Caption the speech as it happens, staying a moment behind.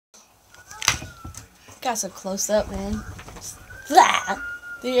Got so close up, man. The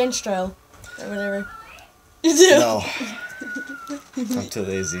intro or whatever. You do. No. I'm too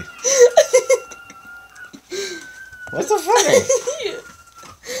lazy. What the fuck?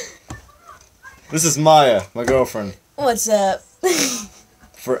 This is Maya, my girlfriend. What's up?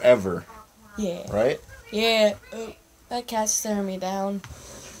 Forever. Yeah. Right? Yeah. Oh, that cat's staring me down.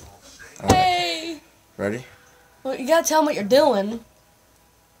 Right. Hey. Ready? Well, you gotta tell him what you're doing.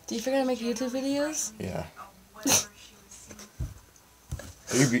 Do you forget to make YouTube videos? Yeah.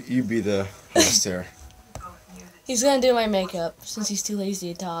 You be the host here. He's gonna do my makeup since he's too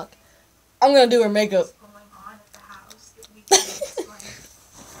lazy to talk. I'm gonna do her makeup.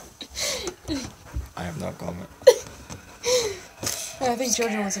 I have no comment. I think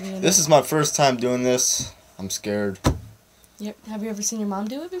Georgia wants to do it. This is my first time doing this. I'm scared. Yep. Have you ever seen your mom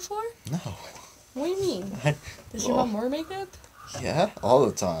do it before? No. What do you mean? Does your mom wear makeup? Yeah, all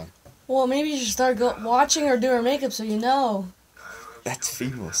the time. Well, maybe you should start watching her do her makeup so you know. That's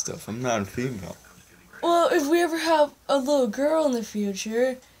female stuff. I'm not a female. Well, if we ever have a little girl in the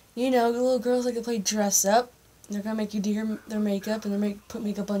future, you know, the little girls like to play dress up. They're gonna make you do their makeup and they put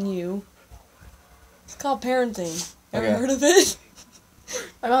makeup on you. It's called parenting. Ever Okay. heard of it?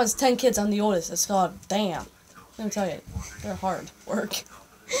 My mom has 10 kids. I'm the oldest. It's called damn. Let me tell you, they're hard work.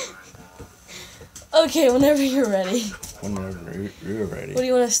 Okay, whenever you're ready. Whenever you're ready. What do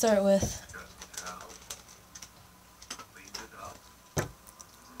you want to start with?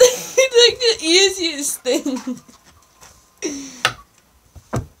 It's like the easiest thing.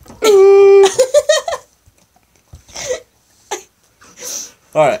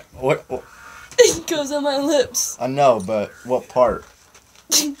 Alright, what? It goes on my lips. I know, but what part?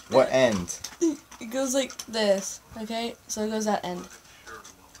 What end? It goes like this, okay? So it goes that end.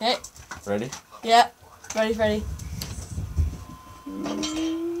 Okay? Ready? Yeah. Ready, Freddy? Don't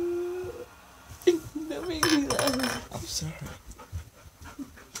make me laugh. I'm sorry.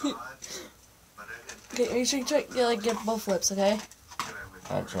 Okay, make sure you try to get both lips, okay?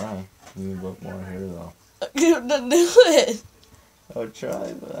 I'll try. You need a bit more here, though. Don't do it. I'll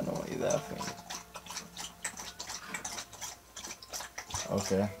try, but I don't want you laughing.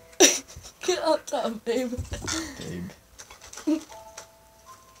 Okay. Get on top, babe. Babe.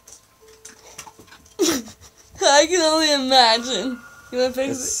 I can only imagine. You wanna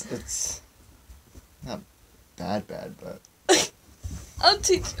fix it? It's not bad, but I'll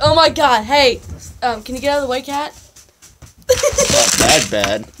teach. Oh my god, hey! Can you get out of the way, cat? it's not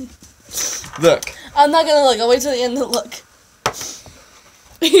bad. Look. I'm not gonna look. I'll wait till the end to look.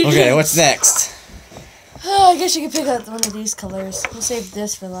 Okay, what's next? Oh, I guess you can pick out one of these colors. We'll save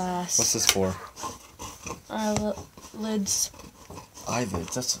this for last. What's this for? Lids.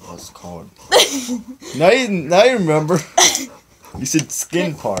 Eyelids, that's what it's called. now you remember. You said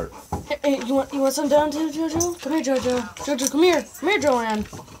skin part. Hey, you want some down too, Jojo? Come here, Jojo. Jojo, come here. Come here, Joanne.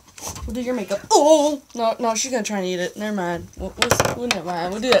 We'll do your makeup. Oh! No, she's gonna try and eat it. Never mind. Never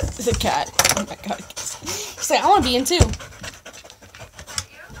mind. We'll do it. It's a cat. Oh my god. She's like, I wanna be in too.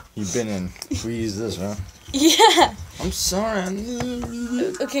 You've been in. We use this, huh? Yeah. I'm sorry.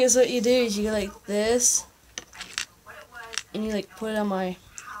 Okay, so what you do is you go like this. And you like put it on my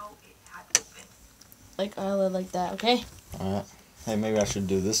like eyelid like that, okay? Alright. Hey, maybe I should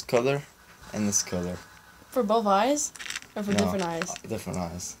do this color and this color. For both eyes? Or for No, different eyes? Different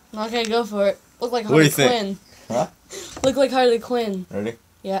eyes. Okay, go for it. Look like What do you Harley think? Quinn. Huh? Look like Harley Quinn. Ready?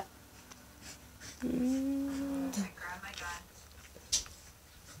 Yeah.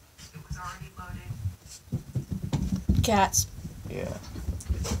 Cats. Yeah.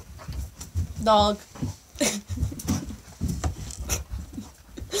 Dog.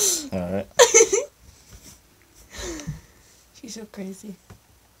 Alright. She's so crazy.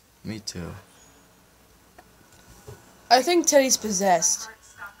 Me too. I think Teddy's possessed.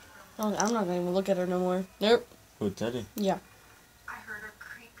 Oh, I'm not gonna even look at her no more. Nope. Who, Teddy? Yeah. I heard a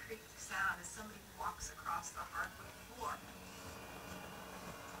creak sound as somebody walks across the hardwood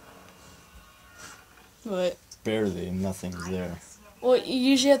floor. What? Barely. Nothing's there. Well, you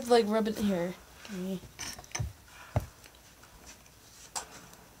usually have to like rub it here. Give me.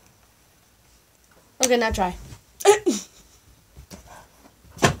 Okay, now try.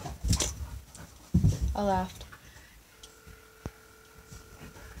 I laughed.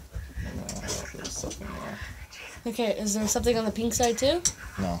 There's something there. Okay, is there something on the pink side too?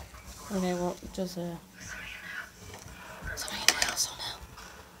 No. Okay, well, just somebody in the house, oh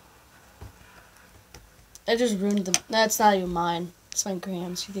no. I just ruined the. That's not even mine. It's my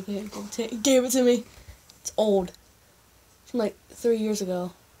grams. She gave it to me. It's old. From like 3 years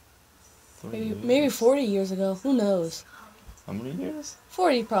ago. Maybe 40 years ago. Who knows? How many years?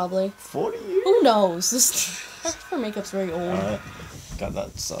 40 probably. 40 years? Who knows? This her makeup's very old. Alright. Got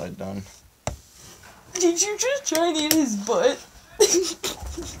that side done. Did you just try to eat his butt?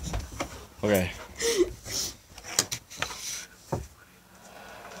 Okay.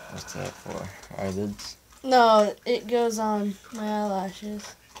 What's that for? Eyelids? No, it goes on my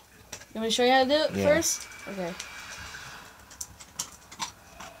eyelashes. You want me to show you how to do it Yeah. first? Okay.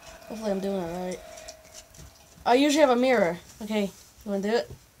 Hopefully I'm doing it right. I usually have a mirror. Okay, you want to do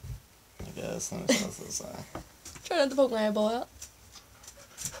it? I guess. Let me see what's this side. Try not to poke my eyeball out.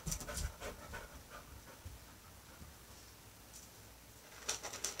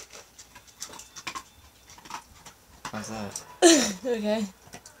 How's that? Okay.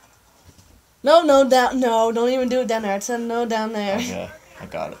 No, down. No, don't even do it down there. I said no down there. Okay, I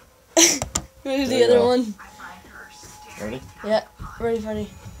got it. You want to do There the you other go. one? I find her staring Ready? Yeah. Ready, Freddy.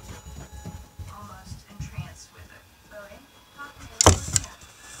 almost entranced with it. Really? Not really.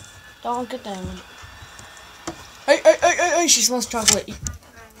 Don't get down. Hey, she smells chocolate.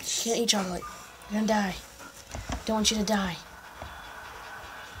 She can't eat chocolate. You're gonna die. Don't want you to die.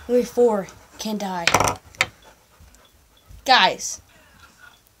 Only 4. Can't die. Guys.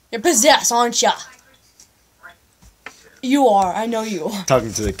 You're possessed, aren't ya? You are. I know you are.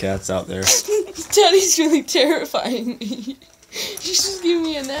 Talking to the cats out there. Teddy's really terrifying me. She's just giving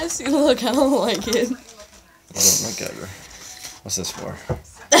me a nasty look. I don't like it. I don't look at her. What's this for?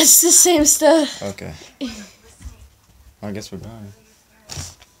 That's the same stuff. Okay. I guess we're done.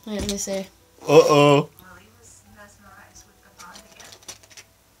 Wait, let me see. Uh-oh. Lily was mesmerized with the bond again.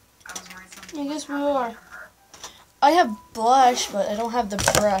 I was worried something I guess we would happen are. to her. I have blush, but I don't have the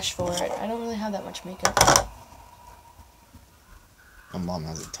brush for it. I don't really have that much makeup. My mom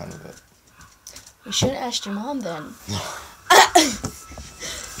has a ton of it. You shouldn't ask your mom then.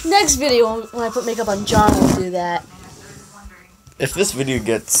 Next video, when I put makeup on John, we'll do that. And I started wondering, If this video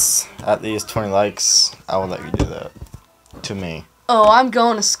gets at least 20 likes, I will let you do that. To me. Oh, I'm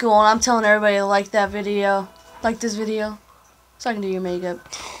going to school and I'm telling everybody to like that video. Like this video. So I can do your makeup.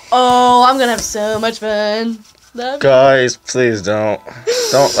 Oh, I'm going to have so much fun. Love you. Guys, please don't.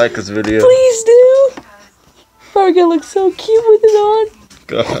 Don't like this video. Please do. We're going to look so cute with it on.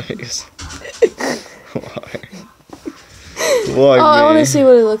 Guys. Why? Why Oh, I want me? to see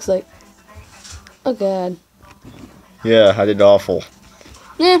what it looks like. Oh, God. Yeah, I did awful.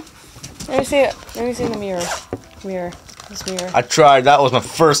 Yeah. Let me see it. Let me see in the mirror. Mirror. This mirror. I tried. That was my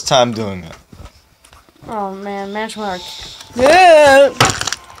first time doing it. Oh, man. Match mark. Yeah.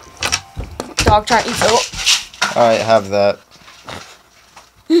 Dog trying to eat. Oh. Alright, have that.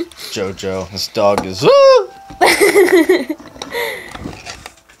 Jojo. This dog is.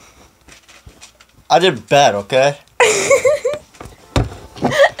 I did bad, okay?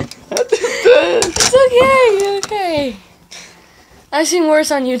 It's okay. Okay. I've seen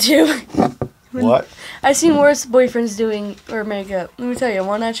worse on YouTube. What? I've seen worse boyfriends doing or makeup. Let me tell you,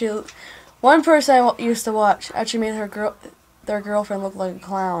 one person I used to watch actually made their girlfriend look like a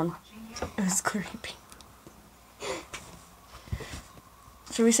clown. It was creepy.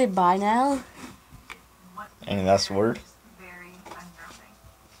 Should we say bye now? Any last word? very unnerving.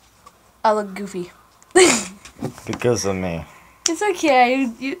 I look goofy. Because of me. It's okay.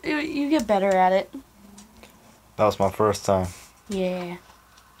 You get better at it. That was my first time. Yeah.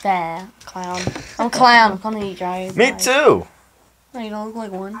 Bah, clown. I'm a clown. I'm gonna eat dry. Me too! No, you don't look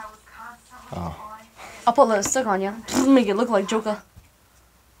like one. I was constantly Oh. I'll put lipstick on you. Make it look like Joker.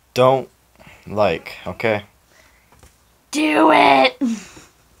 Don't like, okay? Do it!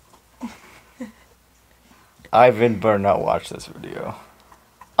 Ivan better not watch this video.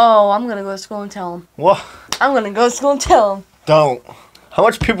 Oh, I'm gonna go to school and tell him. What? I'm gonna go to school and tell him. Don't. How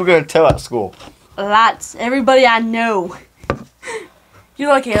much people gonna tell at school? Lots. Everybody I know. You're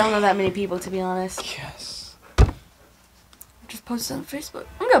lucky I don't know that many people, to be honest. Yes. Just post it on Facebook.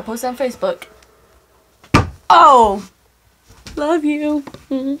 I'm gonna post it on Facebook. Oh! Love you.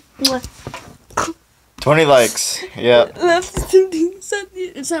 Mwah. 20 likes. Yep.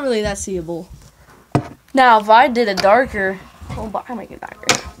 It's not really that seeable. Now, if I did it darker, oh, I might get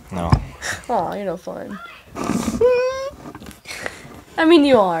darker. No. Oh, you're no fun. I mean,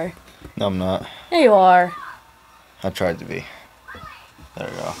 you are. No, I'm not. Yeah, you are. I tried to be. There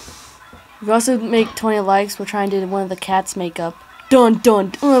we go. If you also make 20 likes, we'll try and do one of the cats' makeup. Dun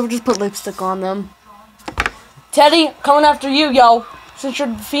dun. We'll just put lipstick on them. Teddy, coming after you, yo. Since you're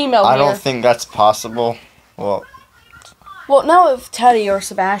the female I here. don't think that's possible. Well, Well, not with Teddy or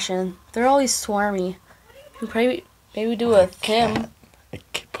Sebastian. They're always swarmy. Maybe do a Kim.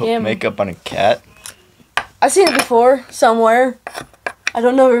 put Him. makeup on a cat. I've seen it before, somewhere. I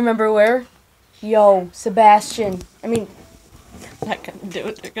don't know, remember where. Yo, Sebastian. I mean, I'm not gonna do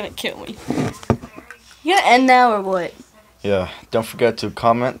it. They're gonna kill me. You gonna end now or what? Yeah. Don't forget to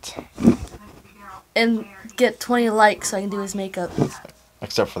comment, And get 20 likes so I can do his makeup.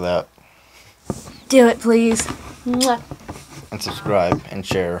 except for that, Do it, please. Mwah. and subscribe and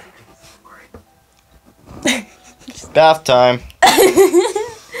share. Bath time.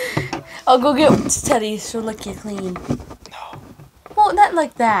 I'll go get Teddy. She'll lick you clean. No. Well, not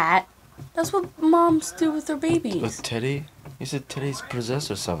like that. That's what moms do with their babies. With Teddy? You said Teddy's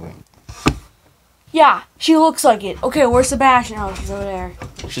possessed or something. Yeah, she looks like it. Okay, where's Sebastian? Oh, she's over there.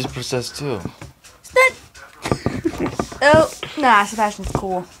 She's possessed too. Is that... Oh, nah, Sebastian's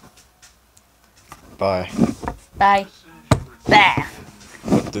cool. Bye. Bye. Bah.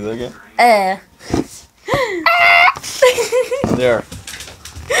 What, do that again? There.